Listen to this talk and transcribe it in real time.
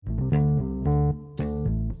Yeah.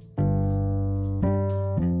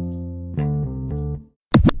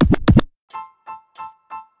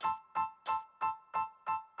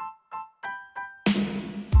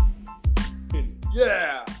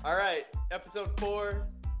 All right. Episode 4.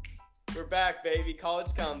 We're back, baby. College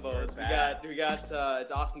Combos. We got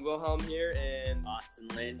it's Austin Wilhelm here and Austin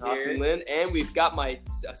Lynn, and we've got a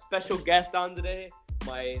special guest on today,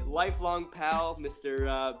 my lifelong pal,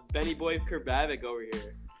 Mr. Benny Boy Kerbavic over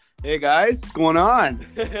here. Hey guys, what's going on?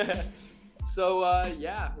 So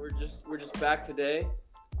we're just back today.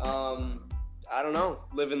 I don't know,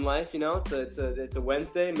 living life. You know, it's a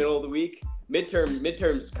Wednesday, middle of the week.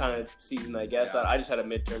 Midterms kind of season, I guess. Yeah. I just had a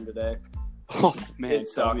midterm today. Oh man, It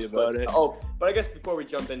tell me sucks, about it. But I guess before we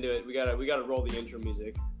jump into it, we gotta roll the intro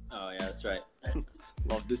music. Oh yeah, that's right.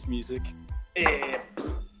 Love this music.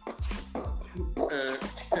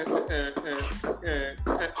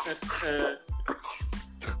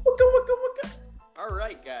 All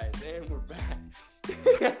right, guys, and we're back.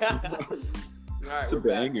 All right, It's a we're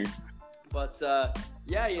back. banger. But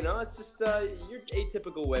yeah, you know, it's just your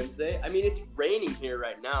atypical Wednesday. I mean, it's raining here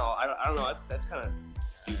right now. I don't know. That's kind of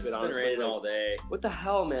stupid. It's been honestly. raining all day. What the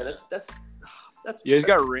hell, man? That's. You guys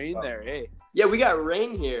got rain there, hey? Yeah, we got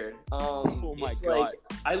rain here. Oh my it's God. Like,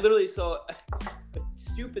 I literally saw a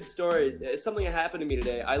stupid story. Something that happened to me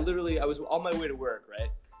today. I was on my way to work, right?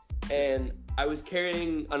 And I was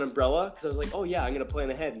carrying an umbrella because I was like, oh yeah, I'm gonna plan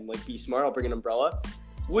ahead and like be smart. I'll bring an umbrella.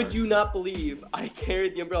 Would you not believe I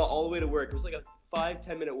carried the umbrella all the way to work? It was like a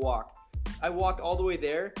 5-10 minute walk. I walked all the way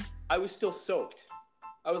there. I was still soaked.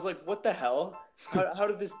 I was like, what the hell? How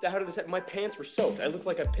did this happen? My pants were soaked. I looked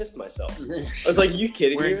like I pissed myself. I was like, you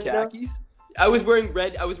kidding me? Wearing right now? khakis? I was wearing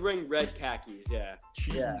red khakis, yeah.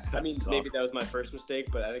 Jeez, Yeah. I that's mean, tough. maybe that was my first mistake,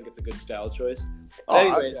 but I think it's a good style choice. Oh,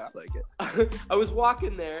 Anyways, yeah, I like it. I was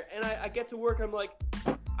walking there, and I get to work, I'm like,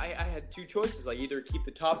 I had two choices. Like, either keep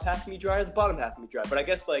the top half of me dry or the bottom half of me dry. But I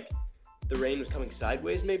guess, like, the rain was coming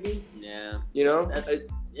sideways, maybe? Yeah, You know? that's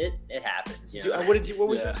it. It happens. You know? What was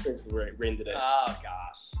your Yeah. experience with rain today? Oh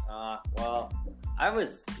gosh. Well, I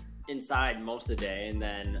was inside most of the day, and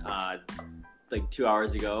then like 2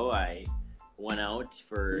 hours ago, I went out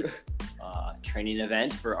for a training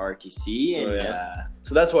event for RTC, and Oh, yeah.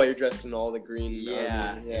 So that's why you're dressed in all the green.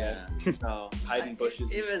 yeah. So Hiding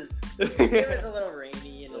bushes. It was a little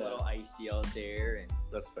rainy and a Yeah. little icy out there, and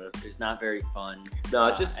That's fair. it was not very fun. No,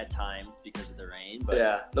 it's just at times because of the rain. But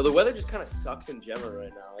yeah. No, the weather just kind of sucks in general right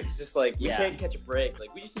now. Like, it's just like we Yeah. can't catch a break.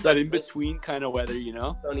 Like, we just need That a in nice between kind of weather, you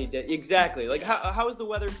know? sunny day. Exactly. Like, how is the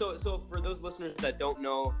weather? So for those listeners that don't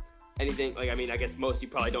know anything, like, I mean, I guess most of you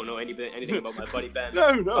probably don't know anything about my buddy Ben.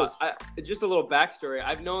 No, who knows? Just a little backstory.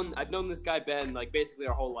 I've known this guy Ben like basically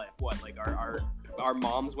our whole life. What, like our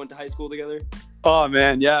moms went to high school together? Oh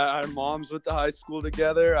man, yeah, our moms went to high school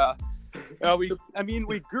together.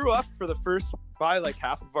 We grew up for the first probably like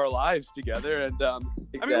half of our lives together, and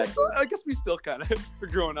Exactly. I guess we still kind of are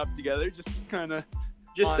growing up together, just kind of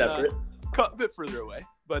Just on, separate. a bit further away.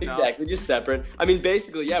 But now- Exactly, just separate. I mean,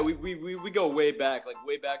 basically, yeah, we go way back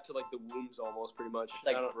to like the wombs almost, pretty much. it's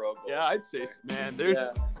like I don't- bro goals. yeah, I'd say, so, man. There's,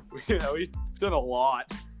 Yeah. we've done a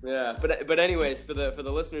lot. Yeah, but anyways, for the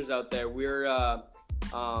listeners out there, we're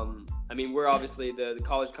we're obviously the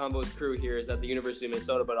College Combos crew here is at the University of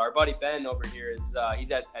Minnesota, but our buddy Ben over here is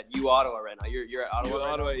he's at U Ottawa right now. You're at Ottawa. right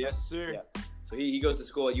Ottawa, now? yes sir. Yeah. So he goes to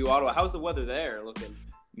school at U Ottawa. How's the weather there looking?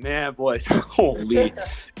 Man, boys, holy,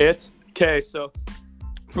 it's okay. So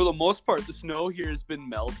for the most part, the snow here has been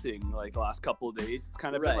melting like the last couple of days. It's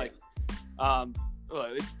kind of been Right.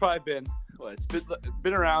 like, it's probably been, it's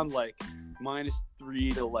been around like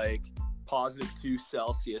 -3 to like +2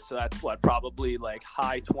 Celsius. So that's probably like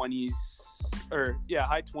high 20s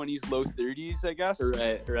high 20s, low 30s, I guess.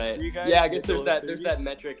 Right. For you guys, Yeah, I guess still there's in that the there's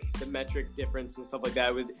 30s? the metric difference and stuff like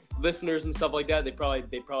that with listeners and stuff like that. They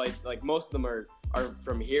probably like most of them are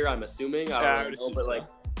from here. I'm assuming. I Yeah, I don't would know, assume but so. like.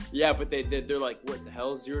 Yeah, but they're like, what the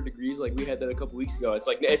hell, 0 degrees? Like, we had that a couple weeks ago. It's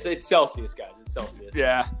like, it's Celsius, guys. It's Celsius.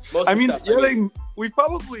 Yeah. Most I of the mean, stuff, we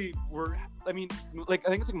probably were. I mean, like I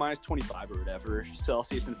think it's like -25 or whatever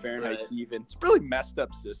Celsius and Fahrenheit Right. even. It's a really messed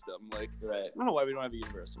up system. Like Right. I don't know why we don't have a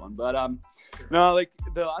universal one, but no, like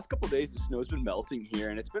the last couple of days the snow's been melting here,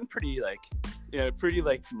 and it's been pretty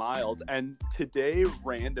mild. And today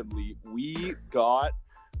randomly we got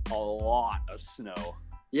a lot of snow.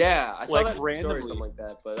 Yeah, I saw Like, that story or randomly. something like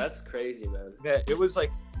that, but that's crazy, man. That it was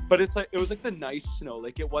like, but it's like it was like the nice snow.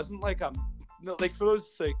 Like it wasn't like no, like for those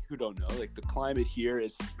like who don't know, like the climate here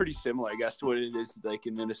is pretty similar, I guess, to what it is like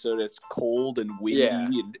in Minnesota. It's cold and windy,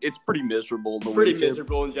 and it's pretty miserable. In the Pretty winter.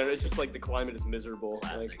 miserable in general. It's just like the climate is miserable.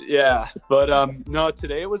 Like, Yeah, but no,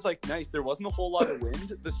 today it was like nice. There wasn't a whole lot of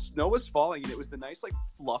wind. The snow was falling, and it was the nice like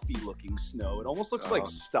fluffy looking snow. It almost looks like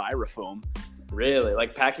styrofoam. really,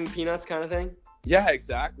 like packing peanuts kind of thing. Yeah,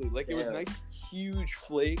 exactly. Like it was Yeah. nice, huge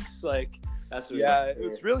flakes. Like That's what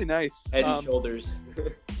it's really nice. head and shoulders.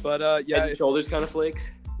 But Head yeah, and shoulders kind of flakes.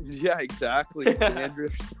 yeah, exactly.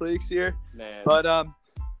 Dandruff flakes here. Man. But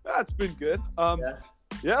that's been good. Yeah.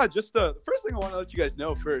 Yeah, just the first thing I want to let you guys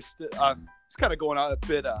know first. It's kind of going on a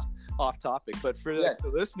bit off topic, but for the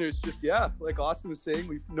listeners, just like Austin was saying,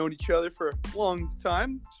 we've known each other for a long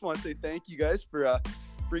time. Just want to say thank you guys for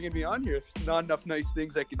bringing me on here. Not enough nice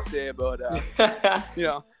things I can say about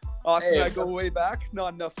Austin and I go way back.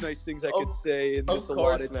 Not enough nice things I could say in this Of course,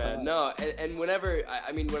 allotted man. time. No, and whenever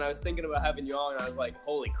I mean, when I was thinking about having you on, I was like,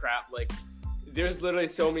 holy crap! Like, there's literally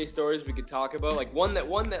so many stories we could talk about. Like one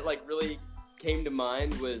that like really came to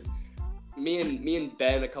mind was me and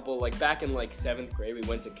Ben. A couple like back in like 7th grade, we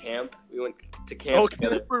went to camp. We went to camp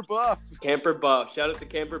together. Camper Buff. Camper Buff. Shout out to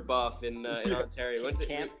Camper Buff in Ontario. We went to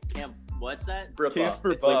Camp. What's that?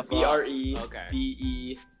 Camper It's like Buff.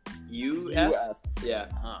 BREBEUF. Yeah.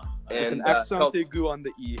 Huh. With an And accent aigu on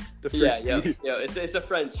the E. The first E. It's a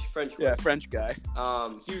French word. Yeah, French guy.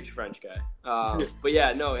 Huge French guy. But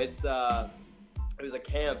yeah, no, it was a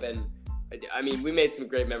camp, and I mean, we made some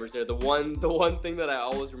great memories there. The one thing that I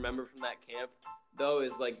always remember from that camp, though,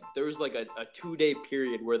 is like there was like a 2-day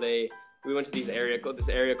period where we went to this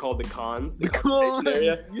area called the Cons. The Cons.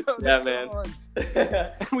 area. Yeah, man.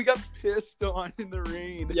 And we got pissed on in the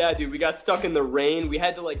rain. Yeah, dude, we got stuck in the rain. We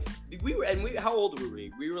had to like how old were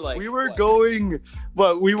we? We were like We were what? going,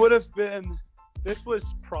 but we would have been. This was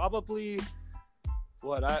probably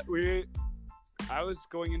what I was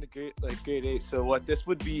going into grade 8. So what? This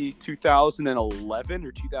would be 2011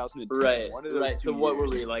 or 2010. Right, One of those right. 2 So what were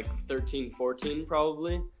years. we, like 13, 14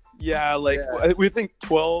 probably? Yeah, like Yeah. we think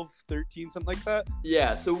 12, 13, something like that.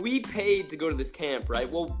 Yeah, so we paid to go to this camp, right?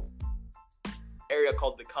 Well, area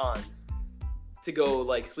called the Cons to go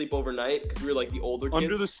like sleep overnight because we were like the older kids.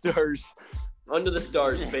 Under the stars. Under the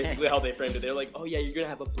stars is basically how they framed it. They're like, oh yeah, you're gonna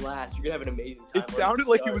have a blast. You're gonna have an amazing time. It sounded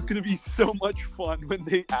like it was going to be so much fun when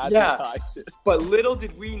they advertised it. But little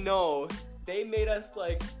did we know, they made us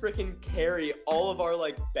like freaking carry all of our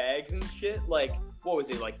like bags and shit. Like, what was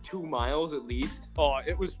it, like 2 miles at least? Oh,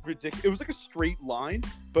 it was ridiculous. It was like a straight line,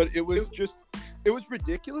 but it was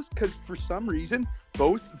ridiculous because for some reason,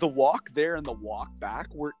 both the walk there and the walk back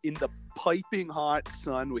were in the piping hot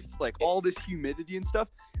sun with like all this humidity and stuff.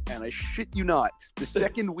 And I shit you not, the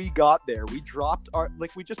second we got there, we dropped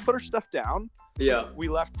we just put our stuff down. Yeah. We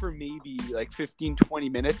left for maybe like 15, 20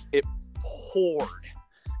 minutes. It poured.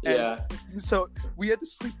 And Yeah. so we had to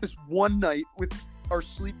sleep this one night with our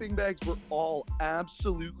sleeping bags were all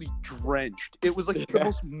absolutely drenched. It was like the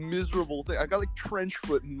most miserable thing. I got like trench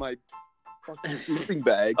foot in my fucking sleeping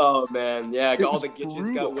bag. Oh man, yeah, It all was the gitches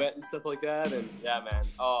brutal. got wet and stuff like that, and yeah, man.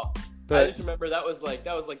 Oh, I But- just remember that was like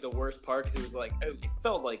the worst part because it was like it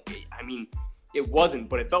felt like, I mean, it wasn't,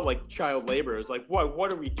 but it felt like child labor. It was like,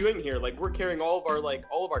 what are we doing here? Like we're carrying all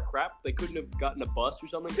of our crap. They couldn't have gotten a bus or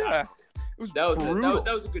something. Yeah, it was That was brutal.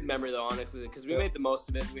 that was a good memory though, honestly, because we made the most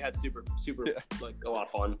of it. And we had super like a lot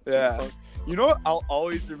of fun. Super Yeah. fun. You know what I'll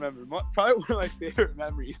always remember? Probably one of my favorite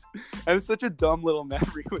memories, and it's such a dumb little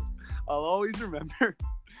memory, was I'll always remember.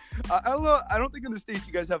 I don't know. I don't think in the States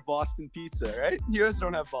you guys have Boston pizza, right? You guys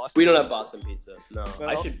don't have Boston. We don't pizza. have Boston pizza. No, No?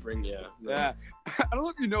 I should bring you. Yeah. I don't know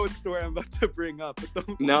if you know what story I'm about to bring up, but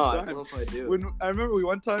the No, one I time, don't know if I do. when I remember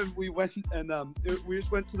one time we went and we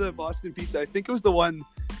just went to the Boston Pizza. I think it was the one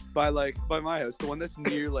by my house, the one that's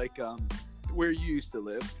near where you used to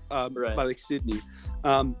live, Right. by like Sydney.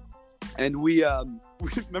 And we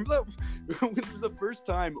remember that it was the first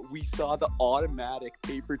time we saw the automatic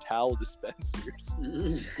paper towel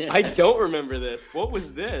dispensers. I don't remember this. What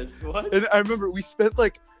was this? What? And I remember we spent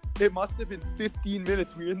it must have been 15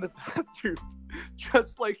 minutes. We were in the bathroom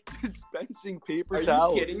just dispensing paper Are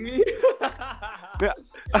towels. you kidding me? Yeah.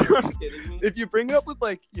 Are you kidding me? If you bring it up with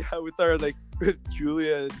with our with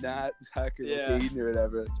Julia, Nat, Zach, or Yeah. Aiden or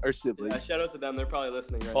whatever, it's our siblings. Yeah, shout out to them. They're probably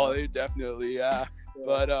listening right Oh, now. they definitely, yeah.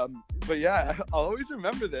 Yeah. But yeah, I'll always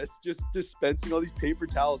remember this, just dispensing all these paper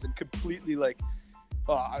towels and completely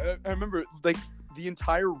I remember the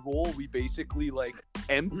entire roll we basically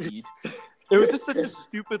emptied. It was just such a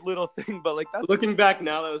stupid little thing, but that's Looking back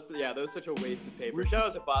now, that was such a waste of paper. We're Shout out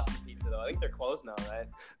just- to Boston Pizza though. I think they're closed now, right?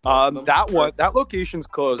 that location's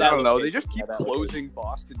closed. That I don't know. They location, just keep yeah, that closing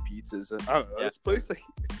Boston pizzas. And I don't know. Yeah. This place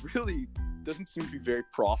it's really doesn't seem to be very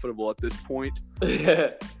profitable at this point.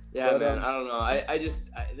 Yeah, But, man. I don't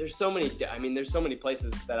know. There's so many. I mean, there's so many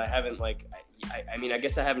places that I haven't like. I mean, I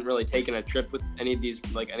guess I haven't really taken a trip with any of these,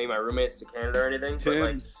 like any of my roommates to Canada or anything. But like,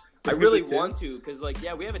 Tim's. I really want to, because like,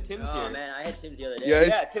 yeah, we have a Tim's Oh here. man, I had Tim's the other day. Yeah.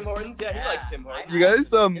 Yeah, Tim Hortons. Yeah, he Yeah. likes Tim Hortons. You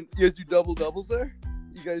guys do double doubles there?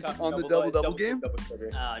 You guys Coffee on the double game? double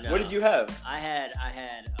sugar. No. What did you have? I had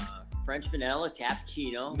French vanilla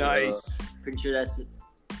cappuccino. Nice. Pretty sure that's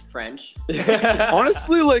French.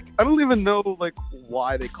 Honestly, like I don't even know like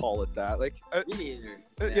why they call it that. Like, Me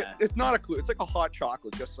neither. yeah, it's not a clue. It's like a hot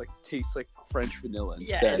chocolate, just like tastes like French vanilla.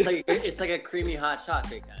 Yeah, Instead. it's like a creamy hot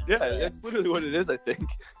chocolate kind. Yeah, that's literally what it is. I think.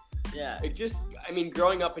 Yeah. It just, I mean,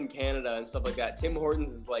 growing up in Canada and stuff like that, Tim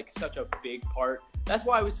Hortons is like such a big part. That's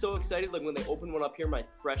why I was so excited. Like when they opened one up here my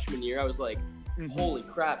freshman year, I was like, holy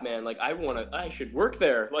crap, man. Like I should work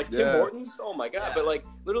there. Like Tim Yeah. Hortons. Oh my God. Yeah. But like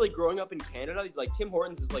literally growing up in Canada, like Tim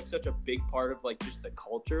Hortons is like such a big part of like just the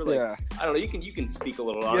culture. Like, Yeah. I don't know. You can speak a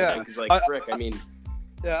little on Yeah. it because like, frick, I mean,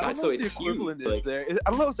 Yeah, I God, don't so know what the it's equivalent huge, is like- there. I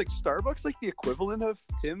don't know. It's like Starbucks, like the equivalent of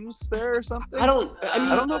Tim's there or something. I don't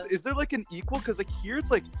know. Is there like an equal? Because like here,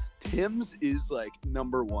 it's like Tim's is like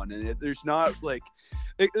number one, and there's not like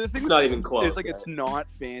the thing. It's with not Tim's even close, Is like yeah. it's not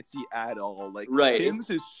fancy at all. Like Right, Tim's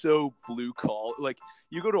is so blue collar. Like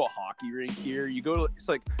you go to a hockey rink here, you go to it's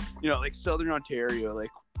like like Southern Ontario,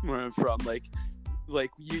 like where I'm from, like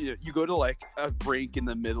you go to like a rink in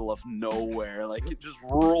the middle of nowhere, like just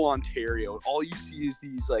rural Ontario. All you see is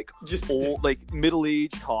these like just old, like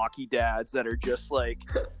middle-aged hockey dads that are just like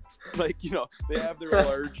they have their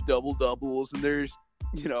large double doubles and there's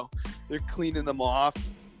they're cleaning them off.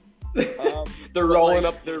 they're rolling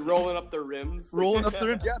up their rims. Rolling up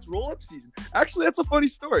their yeah, it's roll up season. Actually, that's a funny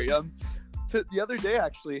story. The other day,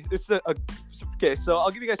 actually, it's okay. So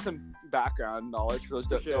I'll give you guys some background knowledge for those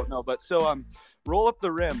that don't know. But so roll up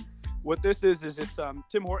the rim. What this is it's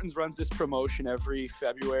Tim Hortons runs this promotion every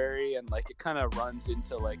February, and like it kind of runs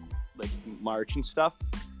into like March and stuff.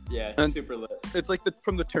 Yeah, And- super lit. It's like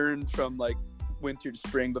from the turn from like winter to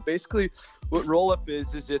spring. But basically, what roll up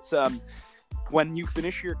is it's when you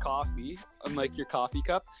finish your coffee, unlike your coffee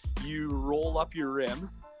cup, you roll up your rim,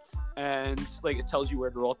 and like it tells you where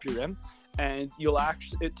to roll up your rim, and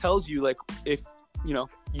it tells you like if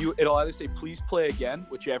it'll either say please play again,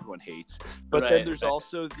 which everyone hates, but then Right, there's right.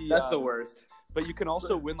 also That's the worst. But you can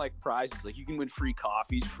also win like prizes, like you can win free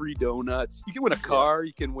coffees, free donuts, you can win a car,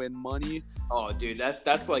 you can win money. Oh, dude,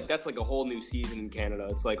 that's like a whole new season in Canada.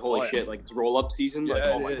 It's like holy Oh, yeah. shit, like it's roll up season. Like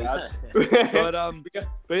Yeah, oh my it is. God.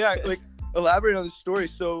 But yeah, like elaborate on this story.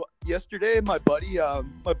 So yesterday, my buddy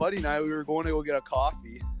and I, we were going to go get a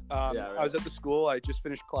coffee. Yeah, right. I was at the school. I just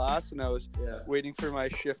finished class, and I was Yeah. waiting for my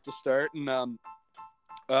shift to start. And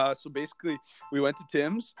so basically, we went to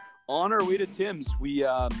Tim's. On our way to Tim's,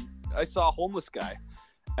 I saw a homeless guy,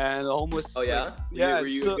 and the homeless. Oh yeah. like, yeah. Were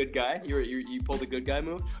you so a good guy? You pulled a good guy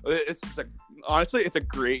move. It's just honestly, it's a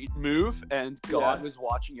great move, and God Yeah. was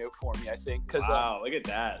watching out for me. I think because Wow, look at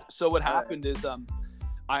that. so what happened is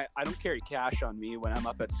I don't carry cash on me when I'm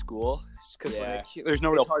up at school just because Yeah. like there's no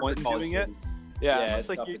real It's hard point for in college doing it. students. Yeah, Yeah, it's it's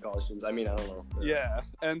like tough for college students. I mean, I don't know. yeah,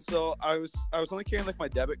 and so I was only carrying like my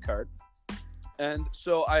debit card, and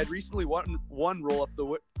so I had recently won roll up the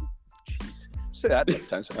jeez say that 10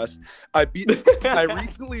 times fast. I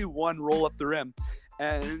recently won roll up the rim,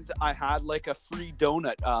 and I had like a free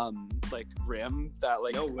donut like rim that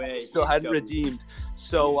like No way. still hadn't Go. redeemed.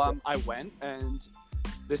 So I went, and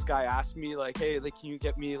this guy asked me like, hey, like can you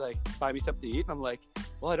get me like buy me something to eat? And I'm like,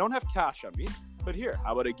 well, I don't have cash on me, but here,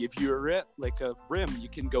 how about I give you a rim? You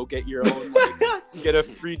can go get your own get a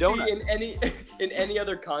free donut. In any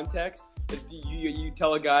other context, if you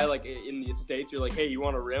tell a guy like in the States, you're like, hey, you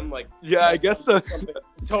want a rim? Like Yeah, I that's guess so. something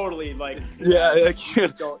totally like Yeah, like,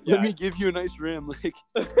 don't, let me give you a nice rim, like.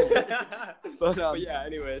 But But yeah,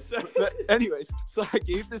 anyways. But anyways, so I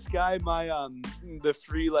gave this guy my the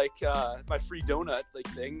free my free donut like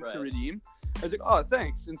thing Right. to redeem. I was like, oh,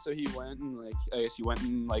 thanks. And so he went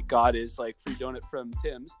and got his like free donut from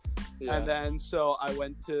Tim's. Yeah. And then so I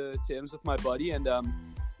went to Tim's with my buddy, and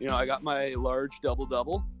I got my large double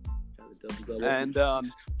double. And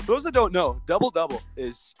those that don't know, double double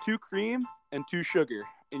is 2 cream and 2 sugar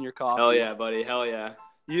in your coffee. Hell yeah, buddy. Hell yeah.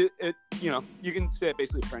 You can say it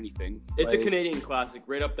basically for anything. It's a Like, Canadian classic,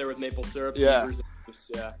 right up there with maple syrup. Yeah. Beavers and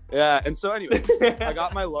juice, yeah. Yeah, and so anyways, I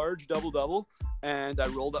got my large double double, and I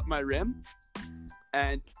rolled up my rim,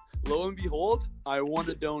 and lo and behold, I won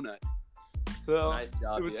a donut. So Nice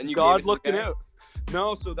job. it was dude. And you God gave it to the looking guy? out.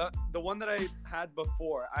 No, so the one that I had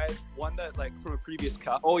before, I had one that like from a previous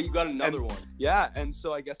cup. Oh, you got another And- one. Yeah, and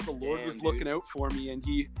so I guess the Lord Damn, was dude. looking out for me, and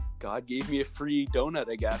God gave me a free donut,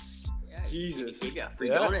 I guess. Yeah, Jesus. He gave you a free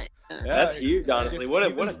Yeah. donut. Yeah. That's huge, honestly. What a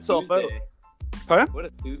Evens itself out. Tuesday. Pardon?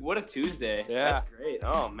 What a Tuesday. Yeah. That's great.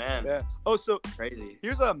 Oh man. Yeah. Oh, so Crazy.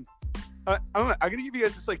 here's I'm gonna give you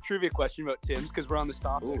guys this like trivia question about Tim's because we're on this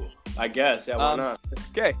topic. Ooh. I guess. Yeah. Why not?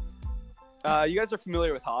 Okay. You guys are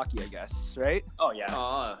familiar with hockey, I guess, right? Oh yeah.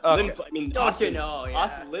 Okay. Lynn, I mean, Don't Austin. you know? Yeah.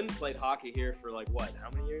 Austin Lynn played hockey here for like what? How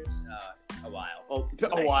many years? A while. Oh,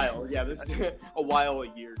 a while. Yeah, that's a while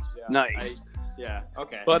of years. Yeah. Nice. Yeah.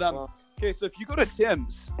 Okay. But Well, okay, so if you go to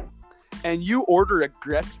Tim's and you order a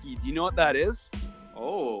Gretzky, do you know what that is?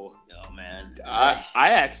 oh. Oh man. I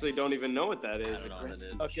actually don't even know what that is. I don't know what it is.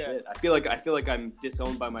 Gretzky Okay. shit. I feel like I'm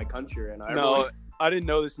disowned by my country, and No, I didn't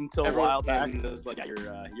know this until a while back. Was like,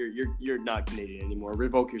 you're not Canadian anymore.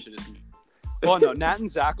 Revoke your citizenship. Oh no, Nat and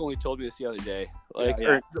Zach only told me this the other day, like Yeah.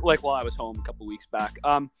 or like while I was home a couple weeks back.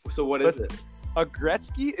 So what is it? A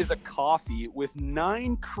Gretzky is a coffee with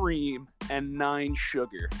 9 cream and 9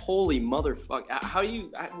 sugar. Holy motherfuck! How do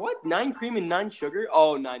you what? 9 cream and 9 sugar?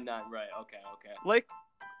 Oh, 9. Right. Okay. Like,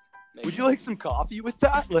 Makes would you sense. like some coffee with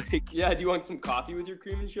that? Like, Yeah. Do you want some coffee with your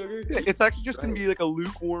cream and sugar? it's actually just gonna Right. be like a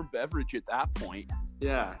lukewarm beverage at that point.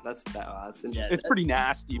 Yeah. That's interesting. Yeah. It's pretty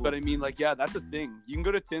nasty, but I mean, like, yeah, that's a thing. You can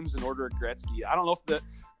go to Tim's and order a Gretzky. I don't know if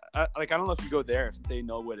I don't know if you go there if they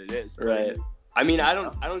know what it is. but I Right. mean, I mean, I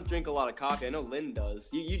don't drink a lot of coffee. I know Lynn does.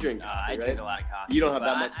 You drink coffee, I right? drink a lot of coffee. You don't have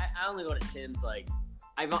but that much- I only go to Tim's like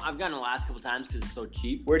I've gone the last couple times because it's so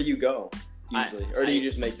cheap. Where do you go usually, or do you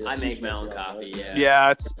just make your? I you make just my own your coffee. right? Yeah.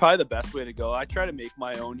 Yeah, it's probably the best way to go. I try to make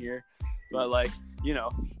my own here, but like, you know,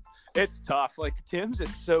 it's tough. Like Tim's,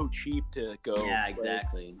 it's so cheap to go. Yeah,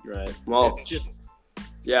 exactly. Right. Well, It's just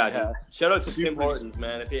yeah. yeah. Dude. Shout out to Super Tim Hortons,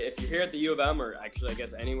 man. If you're here at the U of M, or actually, I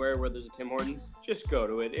guess anywhere where there's a Tim Hortons, just go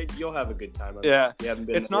to it. You'll have a good time. Yeah. You haven't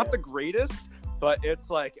been. It's not the greatest, but it's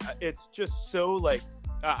like it's just so like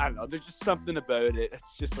I don't know. There's just something about it.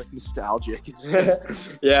 It's just like nostalgic. It's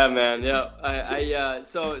just, Yeah, man. Yeah.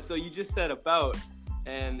 So you just said about,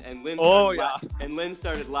 and Lynn. Oh, started and Lynn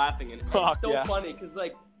started laughing, and Fuck, it's so yeah. funny because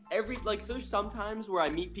like so there's sometimes where I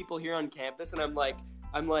meet people here on campus, and I'm like.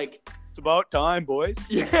 it's about time, boys.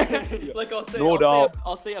 Yeah, like No doubt.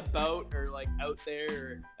 I'll say about or like out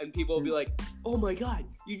there, and people will be like, "Oh my god,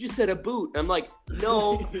 you just said a boot." And I'm like,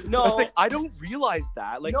 "No, no, It's like I don't realize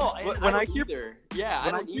that. Like no." when I don't hear either. Yeah,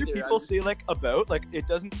 when I don't hear either. people I'm say like about, like it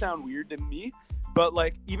doesn't sound weird to me. But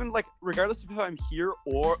like even like regardless of if I'm here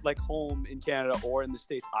or like home in Canada or in the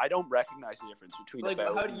States, I don't recognize the difference between like,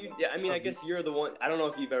 about. how do you? Yeah, I mean, I guess you're the one. I don't know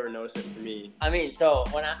if you've ever noticed it for me. I mean, so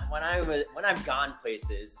when I've gone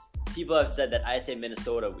places, people have said that I say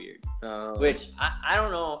Minnesota weird, which I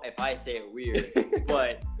don't know if I say it weird,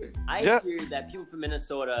 but I Yeah. hear that people from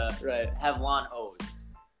Minnesota right. have long O's.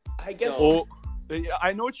 I guess. Oh, yeah,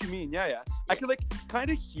 I know what you mean. Yeah. I could like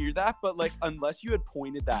kind of hear that, but like unless you had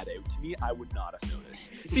pointed that out to me, I would not have noticed.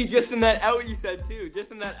 See, just in that out you said too.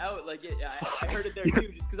 Just in that out, like I heard it there too,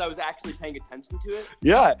 just because I was actually paying attention to it.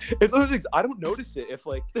 Yeah, it's one of those things I don't notice it if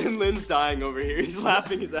like And Lynn's dying over here. He's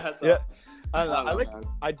laughing his ass Yeah. off. I don't know. man.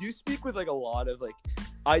 I do speak with like a lot of like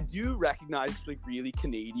I do recognize like really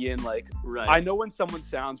Canadian like Right. I know when someone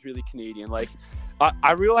sounds really Canadian. Like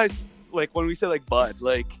I realize like when we say like bud,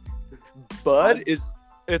 like bud Bud? is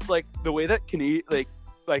it's like the way that Canadian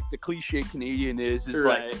like the cliche Canadian is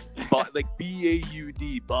right. like bud, like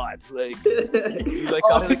BAUD bud like like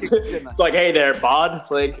Oh, kinda like it's like, hey there, bod.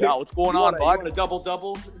 Like, yeah, what's going you on, want bud? a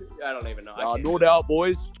double? I don't even know. I can't No doubt,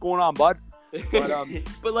 boys. What's going on, bud? But,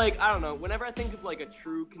 but like, I don't know. Whenever I think of like a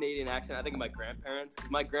true Canadian accent, I think of my grandparents.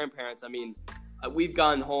 Because my grandparents, I mean, we've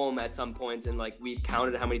gone home at some points and like we've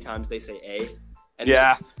counted how many times they say a. And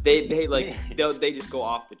Yeah. they like they just go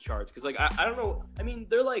off the charts because like I don't know. I mean,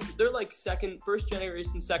 they're like first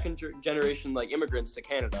generation, second generation like immigrants to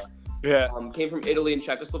Canada. Yeah. Came from Italy and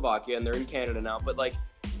Czechoslovakia, and they're in Canada now. But like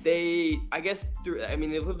they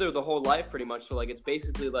lived there the whole life pretty much. So like it's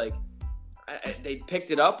basically like they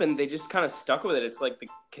picked it up and they just kind of stuck with it. It's like the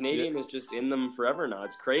Canadian is just in them forever now.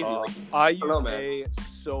 It's crazy. Like, I use don't know, man. A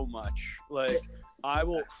so much. Like I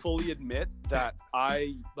will fully admit that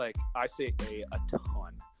I say a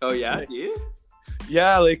ton. oh yeah, do you?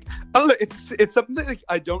 Yeah, like I don't know, it's something that like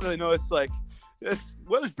I don't really know. It's like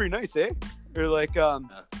weather's pretty nice, eh? Or like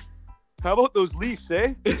how about those Leafs,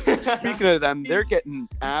 eh? Speaking of them, they're getting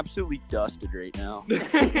absolutely dusted right now.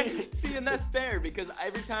 See, and that's fair because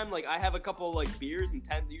every time like I have a couple like beers and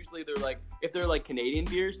usually they're like if they're like Canadian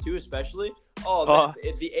beers too, especially. Oh man,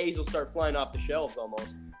 the A's will start flying off the shelves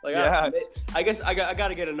almost. Like Yeah, I guess I got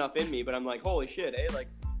to get enough in me, but I'm like holy shit, eh? Like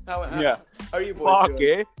how Yeah. are you boys Fuck,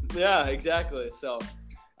 doing? eh? Yeah, exactly. So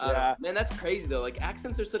Yeah. Man, that's crazy though. Like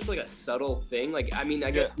accents are such like a subtle thing. Like I mean, I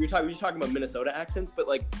guess we were just talking about Minnesota accents, but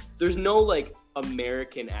like there's no like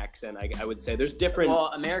American accent. I would say there's different. Well,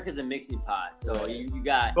 America's a mixing pot, so you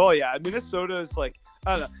got. Oh yeah, Minnesota is like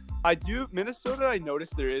I don't know. Minnesota. I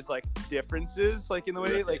noticed there is like differences like in the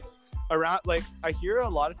way like around like I hear a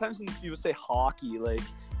lot of times when people say hockey like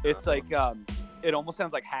it's like it almost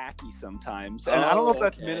sounds like hacky sometimes, and I don't know if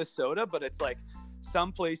that's Minnesota, but it's like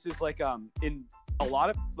some places like in a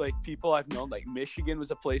lot of like people I've known like Michigan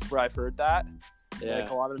was a place where I've heard that. Yeah.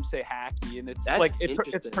 Like a lot of them say hacky, and it's That's like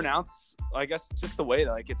it's pronounced. I guess just the way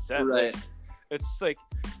that like it's said. Right. Like, it's like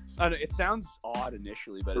I don't know, it sounds odd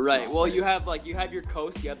initially, but it's right. not. Well, you have your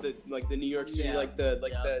coast. You have the like the New York City, like the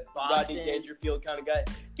Boston. Rodney Dangerfield kind of guy.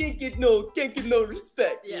 Can't get no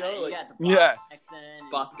respect. Yeah, you know, like got the Boston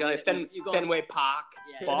accent. Boston guy, Fenway Park.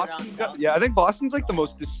 Yeah, Boston. I think Boston's like the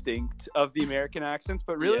most distinct of the American accents,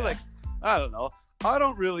 but really like I don't know. I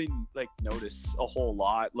don't really like notice a whole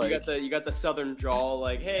lot. Like you got the southern drawl,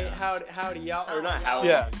 like hey howdy y'all, or not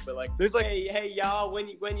howdy, but like there's like hey y'all,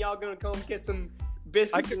 when y'all gonna come get some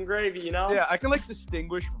biscuits and gravy, you know? Yeah, I can like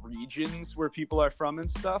distinguish regions where people are from and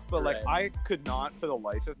stuff, but like I could not for the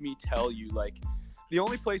life of me tell you like the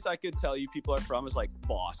only place I could tell you people are from is like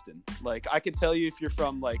Boston. Like I could tell you if you're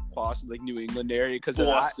from like Boston, like New England area because of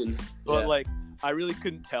Boston, but like I really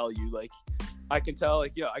couldn't tell you like. I can tell,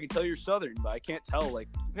 like, I can tell you're Southern, but I can't tell, like,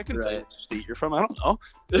 I can tell you what state you're from. I don't know.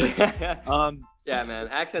 Yeah, man.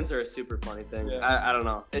 Accents are a super funny thing. Yeah. I don't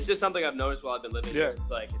know. It's just something I've noticed while I've been living here. It's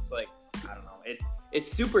like, I don't know. It's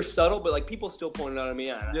super subtle, but, like, people still point it out at me.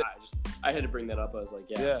 I had to bring that up. I was like,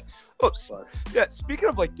 Oh, speaking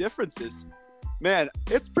of, like, differences, man,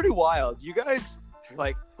 it's pretty wild. You guys,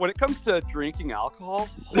 like, when it comes to drinking alcohol,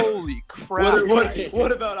 holy crap.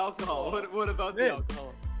 What about alcohol? What about the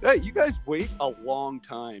alcohol? Yeah, you guys wait a long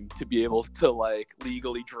time to be able to like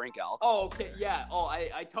legally drink alcohol. Oh, okay, yeah. Oh,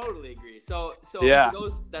 I totally agree. So for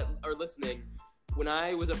those that are listening, when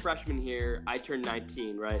I was a freshman here, I turned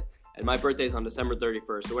 19, right? And my birthday's on December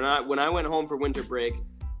 31st. So when I went home for winter break,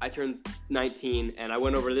 I turned 19, and I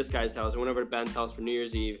went over to this guy's house. I went over to Ben's house for New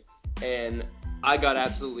Year's Eve, and I got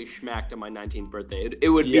absolutely schmacked on my 19th birthday. It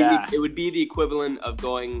would be the equivalent of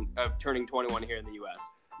turning 21 here in the U.S.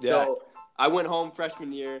 So I went home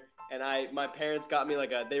freshman year, and my parents got me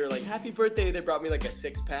they were like, happy birthday. They brought me like a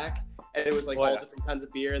 6-pack, and it was like all different kinds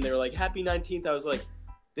of beer, and they were like, happy 19th. I was like,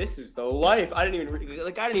 this is the life. I didn't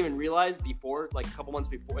even realize before, like a couple months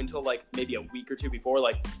before, until like maybe a week or two before,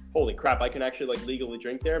 like, holy crap, I can actually like legally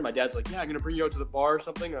drink there. And my dad's like, yeah, I'm going to bring you out to the bar or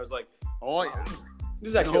something. And I was like, oh yeah, this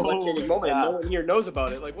is actually a life-changing moment. And no one here knows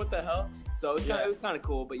about it. Like, what the hell? So it was kind of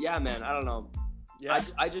cool, but yeah, man, I don't know. Yeah.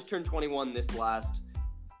 I just turned 21 this last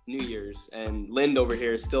New Year's, and Lind over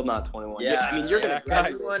here is still not 21. Yeah, I mean, you're gonna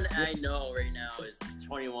graduate. Everyone I know right now is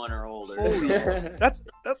 21 or older. That's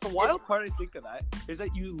the wild part. I think of that is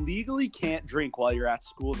that you legally can't drink while you're at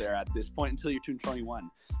school there at this point until you turn 21.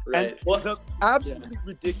 Right. And the absolutely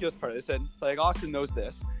ridiculous part is, and like Austin knows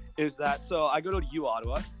this, is that so I go to U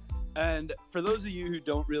Ottawa, and for those of you who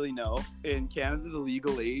don't really know, in Canada the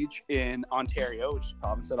legal age in Ontario, which is the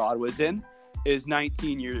province that Ottawa is in, is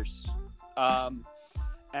 19 years.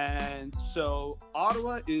 And so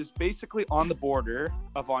Ottawa is basically on the border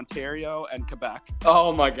of Ontario and Quebec.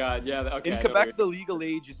 Oh my God! Yeah. Okay. In Quebec, the legal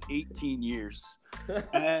age is 18 years.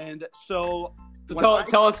 And so tell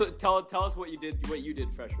us what you did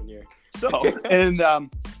freshman year. So and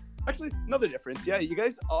actually another difference. Yeah, you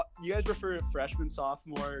guys refer to freshman,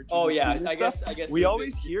 sophomore. Oh yeah, I guess we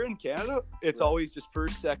always here in Canada. It's always just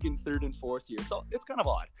first, second, third, and fourth year. So it's kind of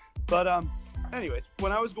odd. But anyways,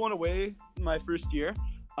 when I was going away my first year.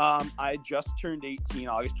 I just turned 18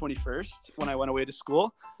 August 21st when I went away to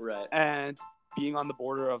school. Right. And being on the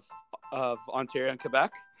border of Ontario and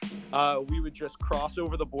Quebec, we would just cross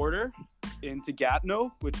over the border into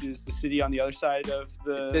Gatineau, which is the city on the other side of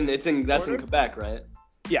the that's in Quebec, right?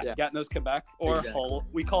 Yeah, Gatineau's Quebec, or Hull.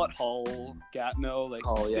 We call it Hull, Gatineau, like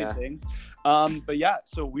Hull, same thing. But yeah,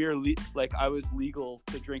 so we're I was legal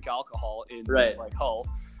to drink alcohol in like Hull.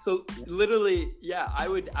 So literally, yeah, I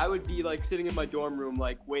would be like sitting in my dorm room,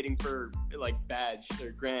 like waiting for like Badge or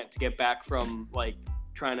Grant to get back from like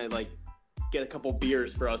trying to like get a couple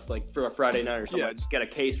beers for us, like for a Friday night or something. Yeah. Just get a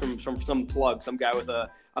case from some plug, some guy with a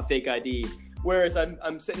fake ID. Whereas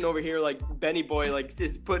I'm sitting over here like Benny Boy, like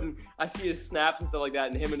just I see his snaps and stuff like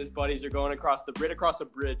that, and him and his buddies are going across a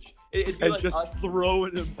bridge. It'd be and like just us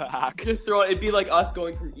throwing him back. It'd be like us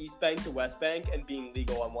going from East Bank to West Bank and being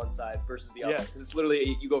legal on one side versus the other. Because it's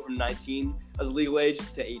literally you go from 19 as a legal age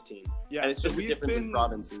to 18. Yeah, and it's just a difference in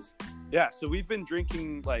provinces. Yeah, so we've been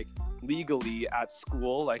drinking like legally at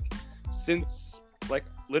school like since like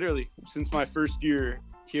literally since my first year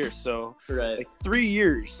here. So Right. like 3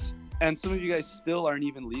 years, and some of you guys still aren't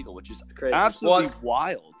even legal, which is crazy. absolutely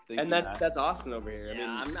wild. And that's Austin over here.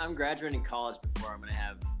 Yeah, I mean, I'm graduating college before I'm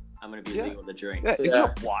gonna be Yeah. legal to drink. Yeah, So- isn't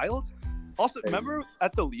that wild? Also, Crazy. remember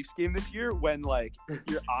at the Leafs game this year when like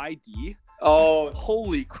your ID? oh,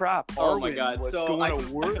 Holy crap! oh my Arwen God. was So going I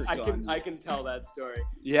to work can, on I you. can tell that story.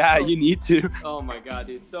 Yeah, so- you need to. Oh my God,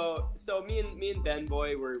 dude. So me and Ben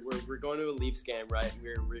Boy, we're going to a Leafs game, right?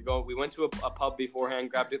 We went to a pub beforehand,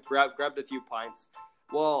 grabbed a few pints.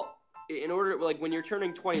 Well, in order, like, when you're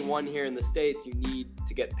turning 21 here in the States, you need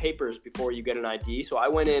to get papers before you get an ID. So I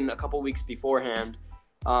went in a couple weeks beforehand.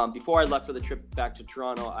 Before I left for the trip back to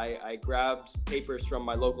Toronto, I grabbed papers from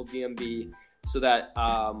my local DMV so that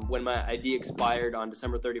when my ID expired on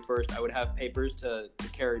December 31st, I would have papers to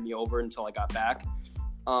carry me over until I got back,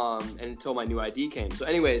 and until my new ID came. So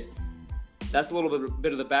anyways, that's a little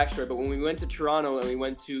bit of the backstory. But when we went to Toronto and we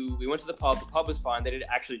went to the pub was fine. They did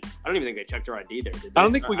actually. I don't even think they checked our ID there. Did they? I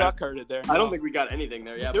don't think we got carded there. I don't no. think we got anything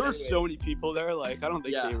there. Yeah, There but were anyways. so many people there. Like, I don't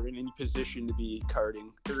think Yeah. they were in any position to be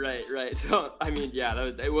carding. Right. So I mean, yeah,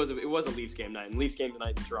 it was a Leafs game night, and Leafs game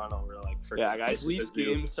tonight in Toronto were like, Yeah, guys, this is Leafs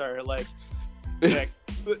new. games are like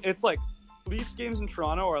it's like Leafs games in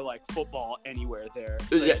Toronto are like football anywhere there.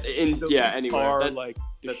 Like, the Leafs anywhere. are That- like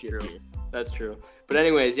the that's shit true. here. That's true. But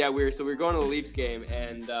anyways, yeah, we were going to the Leafs game,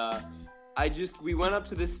 and we went up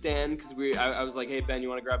to this stand because I was like, hey Ben, you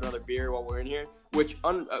want to grab another beer while we're in here? Which,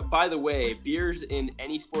 by the way, beers in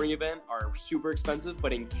any sporting event are super expensive,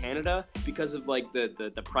 but in Canada, because of like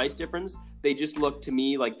the price difference, they just look to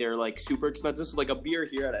me like they're like super expensive. So like a beer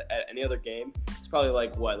here at any other game, it's probably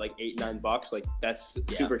like what, like $8-9, like that's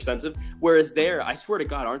super expensive. Whereas there, I swear to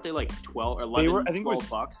God, aren't they like 12 or 11, I think it was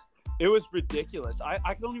 $12? It was ridiculous.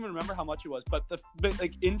 I don't even remember how much it was, but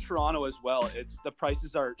like in Toronto as well, the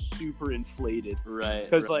prices are super inflated Right.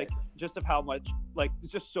 because right. like just of how much like there's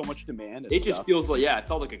just so much demand. And It just stuff. feels like, yeah, it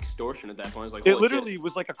felt like extortion at that point. It was like, It holy literally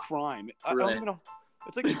was like a crime. I Right. don't even know.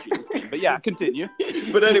 It's like a James game, but yeah, continue.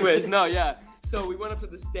 shit. But anyways, no, yeah. So we went up to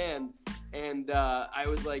the stand, and I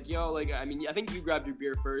was like, yo, like, I mean, I think you grabbed your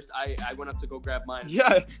beer first. I went up to go grab mine.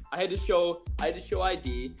 Yeah, I had to show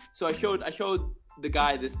ID. So I showed the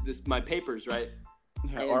guy this my papers, right?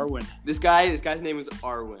 And Arwen. This guy's name was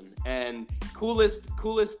Arwen, and coolest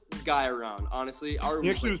guy around, honestly. Arwen He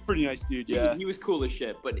actually was pretty nice, dude. Yeah. He was cool as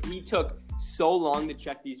shit, but he took so long to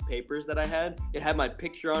check these papers that I had. It had my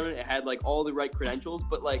picture on it. It had like all the right credentials,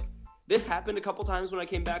 but like this happened a couple times when I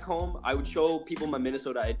came back home. I would show people my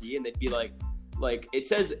Minnesota ID, and they'd be like it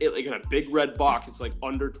says it like in a big red box. It's like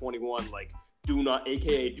under 21, like do not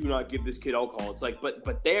give this kid alcohol. It's like,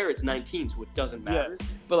 but there it's 19, so it doesn't matter. Yeah.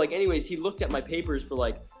 But like, anyways, he looked at my papers for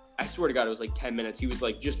like, I swear to God, it was like 10 minutes. He was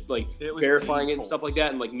like, just like It was verifying it and painful. stuff like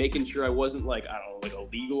that, and like making sure I wasn't like, I don't know, like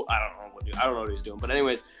illegal. I don't know what he was doing. But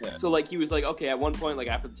anyways, Yeah. so like he was like, okay, at one point, like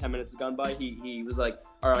after the 10 minutes had gone by, he was like,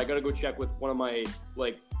 all right, I gotta go check with one of my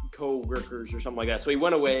like co-workers or something like that. So he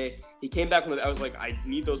went away. He came back when I was like, I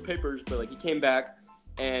need those papers, but like he came back.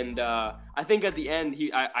 And I think at the end,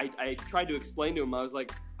 I tried to explain to him. I was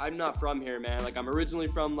like, I'm not from here, man. Like, I'm originally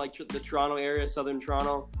from like the Toronto area, southern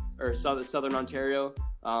Toronto or southern Ontario.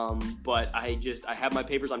 But I have my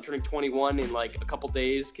papers. I'm turning 21 in like a couple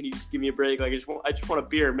days. Can you just give me a break? Like, I just want a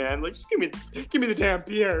beer, man. Like, just give me the damn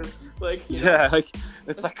beer. Like, you know? Yeah, like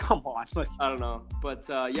it's like come on, like I don't know, but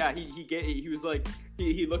yeah, he was like,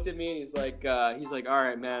 he looked at me and he's like, all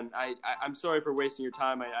right, man. I'm sorry for wasting your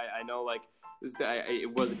time. I know like.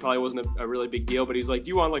 It probably wasn't a really big deal, but he's like, do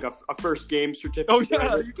you want like a first game certificate? oh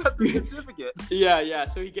yeah, you got the certificate. Yeah.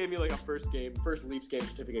 So he gave me like a first Leafs game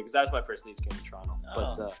certificate because that was my first Leafs game in Toronto.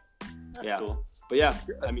 Oh. But That's yeah. cool. but yeah,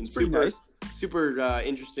 I mean, It's pretty super nice. super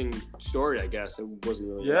interesting story. I guess it wasn't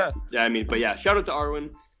really. Yeah. Yeah. I mean, but yeah, shout out to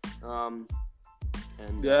Arwen.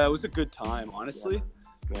 And Yeah, it was a good time, honestly.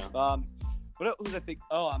 yeah. What else was I think?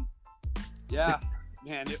 Yeah,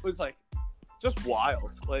 man, it was like just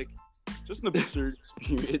wild, like just an absurd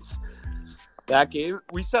experience. That game,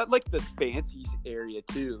 we sat like the fancy area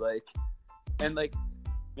too, like, and like,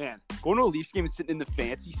 man, going to a Leafs game and sitting in the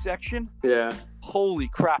fancy section. Yeah. Holy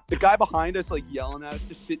crap! The guy behind us like yelling at us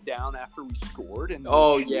to sit down after we scored, and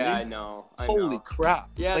Oh cheering. yeah, I know. Holy crap!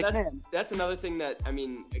 Yeah, like, that's man, that's another thing that I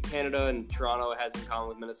mean Canada and Toronto has in common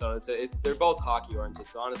with Minnesota. It's they're both hockey oriented.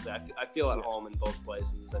 So honestly, I feel at home in both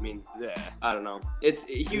places. I mean, yeah, I don't know. It's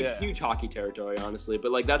a huge Yeah. huge hockey territory, honestly.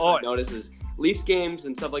 But like that's Oh, what I noticed is Leafs games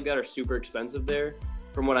and stuff like that are super expensive there.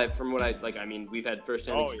 From what I like, I mean, we've had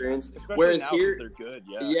firsthand Oh, experience. especially Whereas now 'cause here, they're good.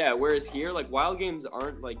 yeah, whereas here, like Wild games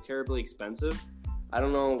aren't like terribly expensive. I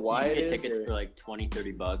don't know why You it can is. get tickets for like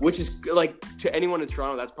 $20-$30. Which is like to anyone in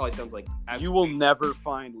Toronto, that probably sounds like You will never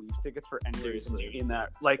find Leafs tickets for any reason Seriously. in that.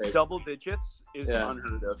 Like Crazy. double digits is Yeah.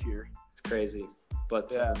 unheard of here. It's crazy.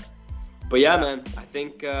 But Yeah. yeah, man. I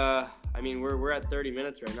think I mean we're at 30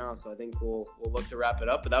 minutes right now, so I think we'll look to wrap it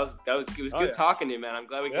up. But it was good Oh, yeah. talking to you, man. I'm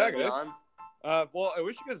glad we got you guys. on. Well, I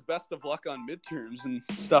wish you guys best of luck on midterms and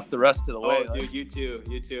stuff the rest of the way. Oh, dude, you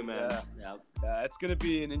too, man. Yeah. Yeah. It's going to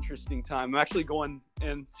be an interesting time. I'm actually going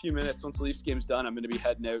in a few minutes. Once the Leafs game's done, I'm going to be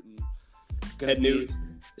heading out and going to be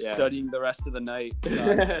studying the rest of the night.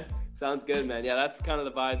 Sounds good, man. Yeah, that's kind of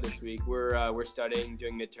the vibe this week. We're studying,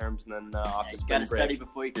 doing midterms, and then off to You spring gotta break. study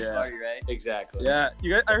before you can party, right? Exactly. Yeah,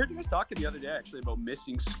 I heard you guys talking the other day actually about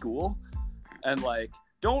missing school, and like,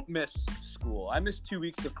 don't miss school. I missed 2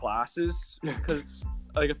 weeks of classes because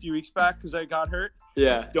like a few weeks back because I got hurt.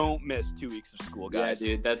 Yeah. Don't miss 2 weeks of school, guys.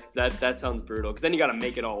 Yeah, dude. That sounds brutal. Because then you got to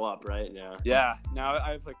make it all up, right? Yeah. Yeah. Now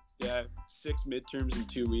I have 6 midterms in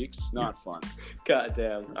 2 weeks. Not fun. God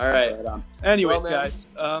damn. All right. Anyways, Well, man.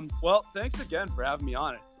 guys. Well, thanks again for having me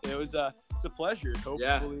on it. It was it's a pleasure.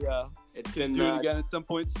 Hopefully, It's can been do it again at some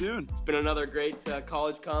point soon. It's been another great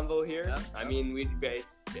college convo here. Yeah. I mean,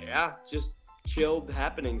 it's just chilled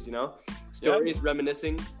happenings, you know, stories,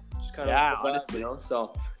 reminiscing, just kind of honestly. you know.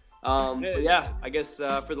 So, but yeah, I guess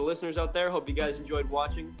for the listeners out there, hope you guys enjoyed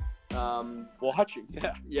watching. Watching,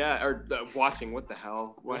 yeah. Or watching. What the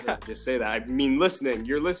hell? Why did I just say that? I mean, listening.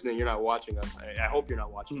 You're listening. You're not watching us. I hope you're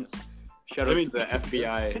not watching us. Shout out to the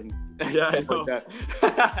FBI and stuff like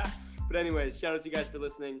that. But anyways, shout out to you guys for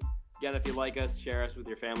listening. Again, if you like us, share us with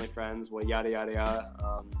your family, friends, well, yada, yada,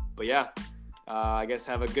 yada. But yeah, I guess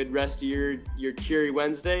have a good rest of your cheery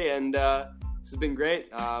Wednesday. And this has been great.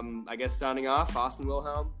 I guess signing off, Austin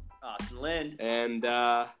Wilhelm. Austin Lind. And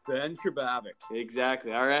Ben Krabavik.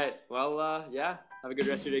 exactly. All right. Well, yeah. Have a good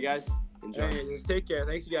rest of your day, guys. Enjoy. Hey, take care.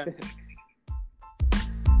 Thanks again.